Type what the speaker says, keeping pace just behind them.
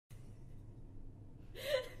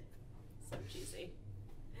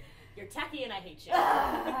tacky and I hate you.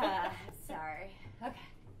 Sorry. Okay.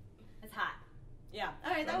 It's hot. Yeah.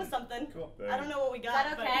 All right, that was something. Cool. I don't know what we got.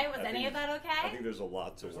 Is that okay? Was any of that I okay? think there's a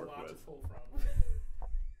lot to There's a work lot to with. pull from.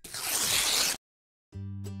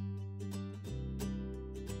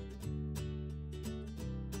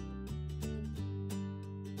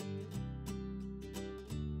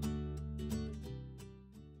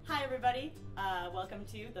 Hi, everybody. Welcome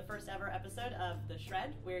to the first ever episode of The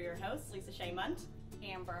Shred. We're your hosts, Lisa Shea Mundt,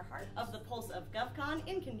 Amber Hart. of the Pulse of GovCon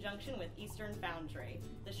in conjunction with Eastern Foundry.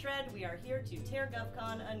 The Shred, we are here to tear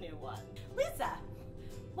GovCon a new one. Lisa,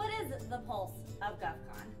 what is the pulse of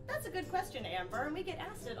GovCon? That's a good question, Amber, and we get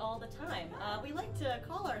asked it all the time. We like to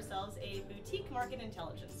call ourselves a boutique market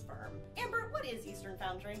intelligence firm. Amber, what is Eastern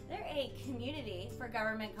Foundry? They're a community for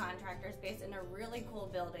government contractors based in a really cool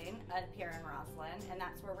building up here in Roslyn, and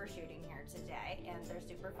that's where we're shooting here today, and they're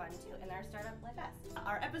super fun too, and they're a startup like us.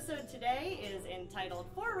 Our episode today is entitled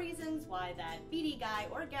 4 Reasons Why That BD Guy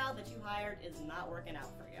or Gal That You Hired Is Not Working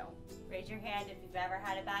Out For You. Raise your hand if you've ever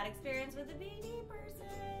had a bad experience with a BD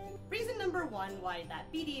person. Reason number 1 why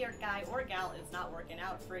that BD or guy or gal is not working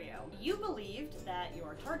out for you. You believed that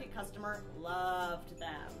your target customer loved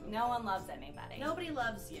them. No one loves anybody. Nobody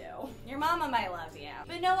loves you. Your mama might love you,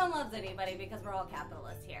 but no one loves anybody because we're all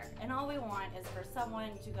capitalists here. And all we want is for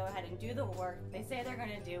someone to go ahead and do the work they say they're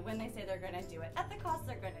gonna do when they say they're gonna do it, at the cost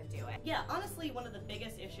they're gonna do it. Yeah, honestly, one of the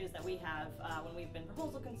biggest issues that we have when we've been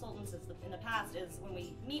proposal consultants in the past is when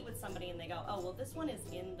we meet with somebody and they go, oh, well, this one is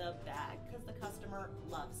in the bag because the customer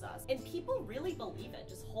loves us. And people really believe it,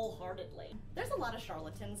 just wholeheartedly. There's a lot of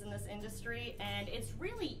charlatans in this industry, and it's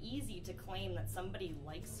really easy to claim that somebody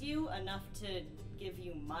likes you enough to give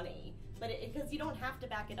you money, but because you don't have to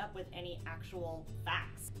back it up with any actual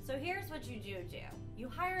facts. So here's what you do. You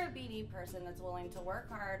hire a BD person that's willing to work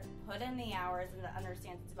hard, put in the hours, and that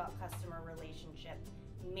understands it's about customer relationship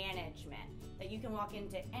management, that you can walk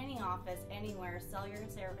into any office, anywhere, sell your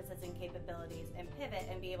services and capabilities, and pivot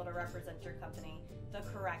and be able to represent your company the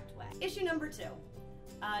correct way. Issue number 2.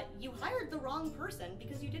 You hired the wrong person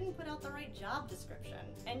because you didn't put out the right job description.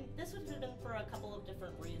 And this would have been for a couple of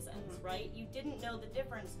different reasons, right? You didn't know the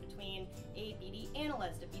difference between a BD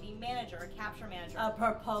analyst, a BD manager, a capture manager. A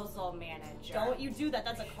proposal manager. Don't you do that.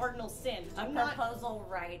 That's a cardinal sin. A proposal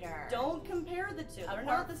writer. Don't compare the two. They're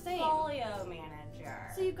not the same. Portfolio manager.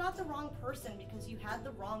 So you got the wrong person because you had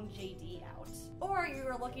the wrong JD out. Or you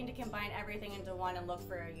were looking to combine everything into one and look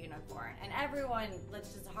for a unicorn. And everyone,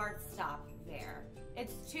 let's just hard stop there.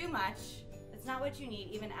 It's too much. It's not what you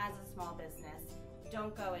need, even as a small business.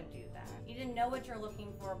 Don't go and do that. You didn't know what you're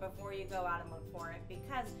looking for before you go out and look for it,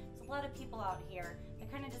 because there's a lot of people out here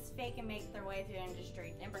that kind of just fake and make their way through the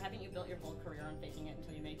industry. Amber, haven't you built your whole career on faking it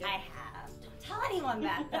until you make it? I have. Don't tell anyone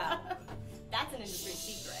that, though. That's an industry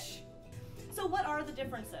secret. So what are the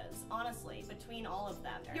differences, honestly, between all of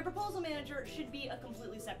them? Your proposal manager should be a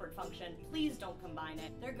completely separate function. Please don't combine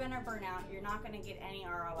it. They're gonna burn out. You're not gonna get any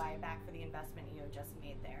ROI back for the investment you have just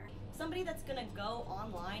made there. Somebody that's gonna go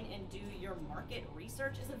online and do your market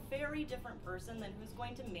research is a very different person than who's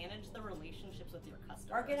going to manage the relationships with your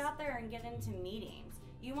customers. Or get out there and get into meetings.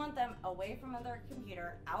 You want them away from their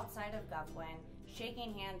computer, outside of GovWin,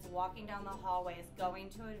 shaking hands, walking down the hallways, going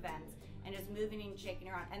to events, and just moving and shaking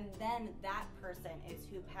around. And then that person is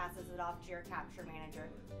who passes it off to your capture manager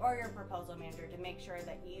or your proposal manager to make sure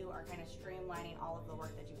that you are kind of streamlining all of the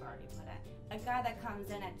work that you've already put in. A guy that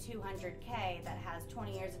comes in at $200K that has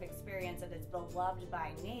 20 years of experience and is beloved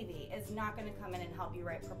by Navy is not going to come in and help you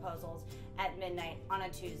write proposals at midnight on a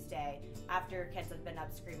Tuesday after your kids have been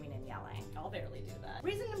up screaming and yelling. I'll barely do that.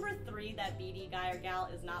 Reason number 3 that BD guy or gal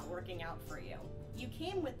is not working out for you. You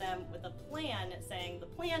came with them with a plan saying the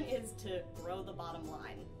plan is to grow the bottom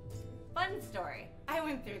line. Fun story. I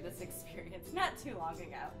went through this experience not too long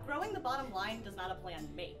ago. Growing the bottom line does not a plan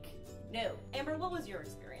make. No. Amber, what was your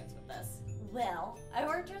experience with this? Well, I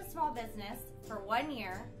worked at a small business for 1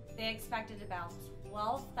 year. They expected about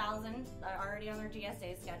 12,000 already on their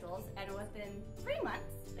GSA schedules, and within 3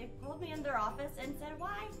 months, they pulled me in their office and said,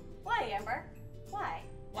 "Why? Why, Amber? Why?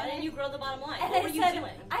 Why didn't you grow the bottom line? And What were I you said,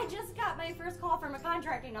 doing? I just got my first call from a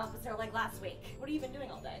contracting officer like last week. What have you been doing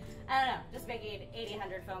all day? I don't know, just making 80,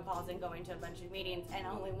 100 phone calls and going to a bunch of meetings, and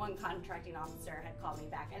only one contracting officer had called me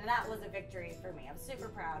back, and that was a victory for me. I'm super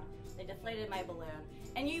proud. They deflated my balloon,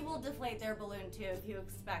 and you will deflate their balloon too if you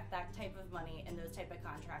expect that type of money and those type of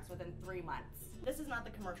contracts within 3 months. This is not the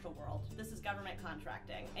commercial world. This is government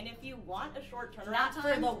contracting. And if you want a short turnaround Not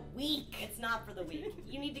time, for the week. it's not for the week.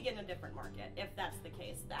 You need to get in a different market if that's the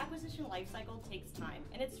case. The acquisition life cycle takes time,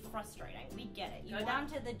 and it's frustrating. We get it. Go down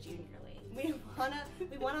to the junior league. We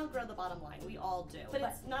wanna grow the bottom line. We all do. But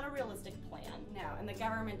it's not a realistic plan. No, and the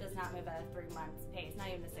government does not move at a 3 months pace, not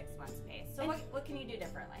even a 6 months pace. So what can you do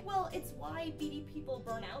differently? Well, it's why BD people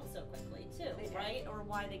burn out so quickly too, right? Or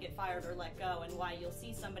why they get fired or let go, and why you'll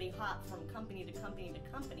see somebody hop from company to company to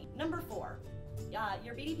company. Number 4,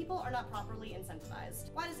 your BD people are not properly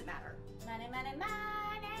incentivized. Why does it matter? Money, money,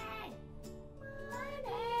 money!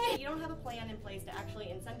 You don't have a plan in place to actually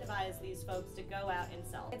incentivize these folks to go out and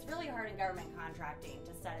sell. It's really hard in government contracting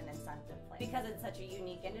to set an incentive plan because it's such a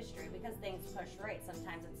unique industry, because things push rates.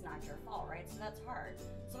 Sometimes it's not your fault, right? So that's hard.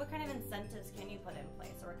 So what kind of incentives can you put in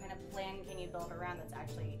place, or what kind of plan can you build around that's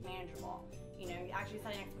actually manageable? You know, actually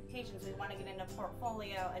setting expectations. We want to get into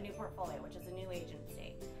a new portfolio, which is a new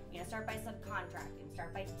agency. You know, start by subcontracting,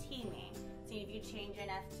 start by teaming. See if you change in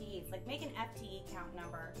FTEs, like make an FTE count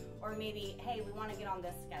number, or maybe, hey, we want to get on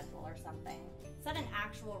this schedule or something. Set an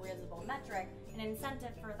actual reasonable metric, an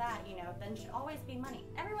incentive for that, you know, then should always be money.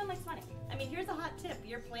 Everyone likes money. I mean, here's a hot tip.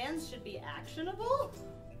 Your plans should be actionable.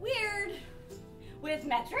 Weird. With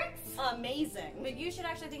metrics? Amazing. But you should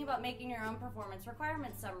actually think about making your own performance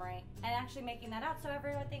requirement summary and actually making that out so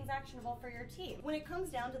everything's actionable for your team. When it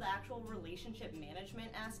comes down to the actual relationship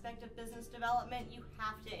management aspect of business development, you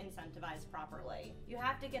have to incentivize properly. You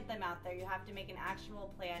have to get them out there. You have to make an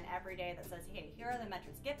actual plan every day that says, hey, here are the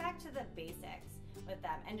metrics. Get back to the basics with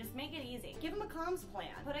them and just make it easy. Give them a comms plan.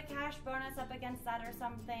 Put a cash bonus up against that or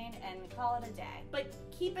something and call it a day. But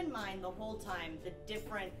keep in mind the whole time the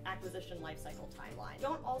different acquisition lifecycle timeline.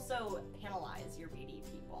 Don't also penalize your BD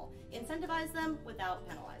people. Incentivize them without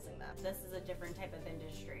penalizing them. This is a different type of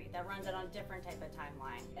industry that runs it on a different type of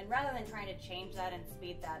timeline. And rather than trying to change that and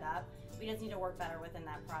speed that up, we just need to work better within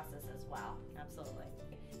that process as well. Absolutely.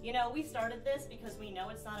 You know, we started this because we know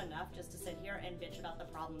it's not enough just to sit here and bitch about the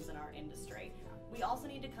problems in our industry. We also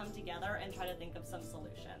need to come together and try to think of some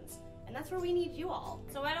solutions. And that's where we need you all.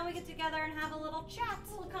 So why don't we get together and have a little chat?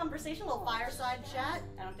 A little conversation, a little fireside chat.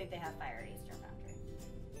 I don't think they have fire at Eastern Foundry.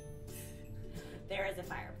 There is a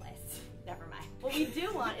fireplace. Never mind. What we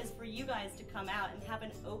do want is for you guys to come out and have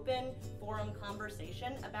an open forum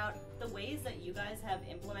conversation about the ways that you guys have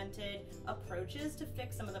implemented approaches to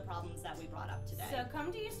fix some of the problems that we brought up today. So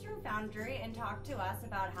come to Eastern Foundry and talk to us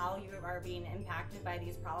about how you are being impacted by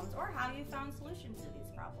these problems or how you found solutions to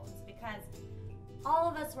these problems, because all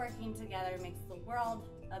of us working together makes the world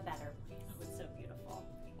a better place. Oh, it's so beautiful.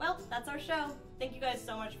 Well, that's our show. Thank you guys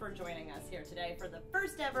so much for joining us here today for the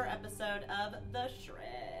first ever episode of The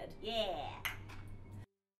Shred. Yeah.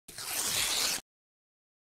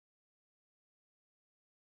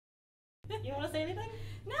 You want to say anything?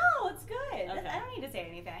 No, it's good. Okay. I don't need to say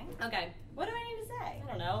anything. Okay. What do I need to say? I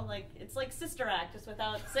don't know. Like, it's like Sister Act, just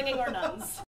without singing or nuns.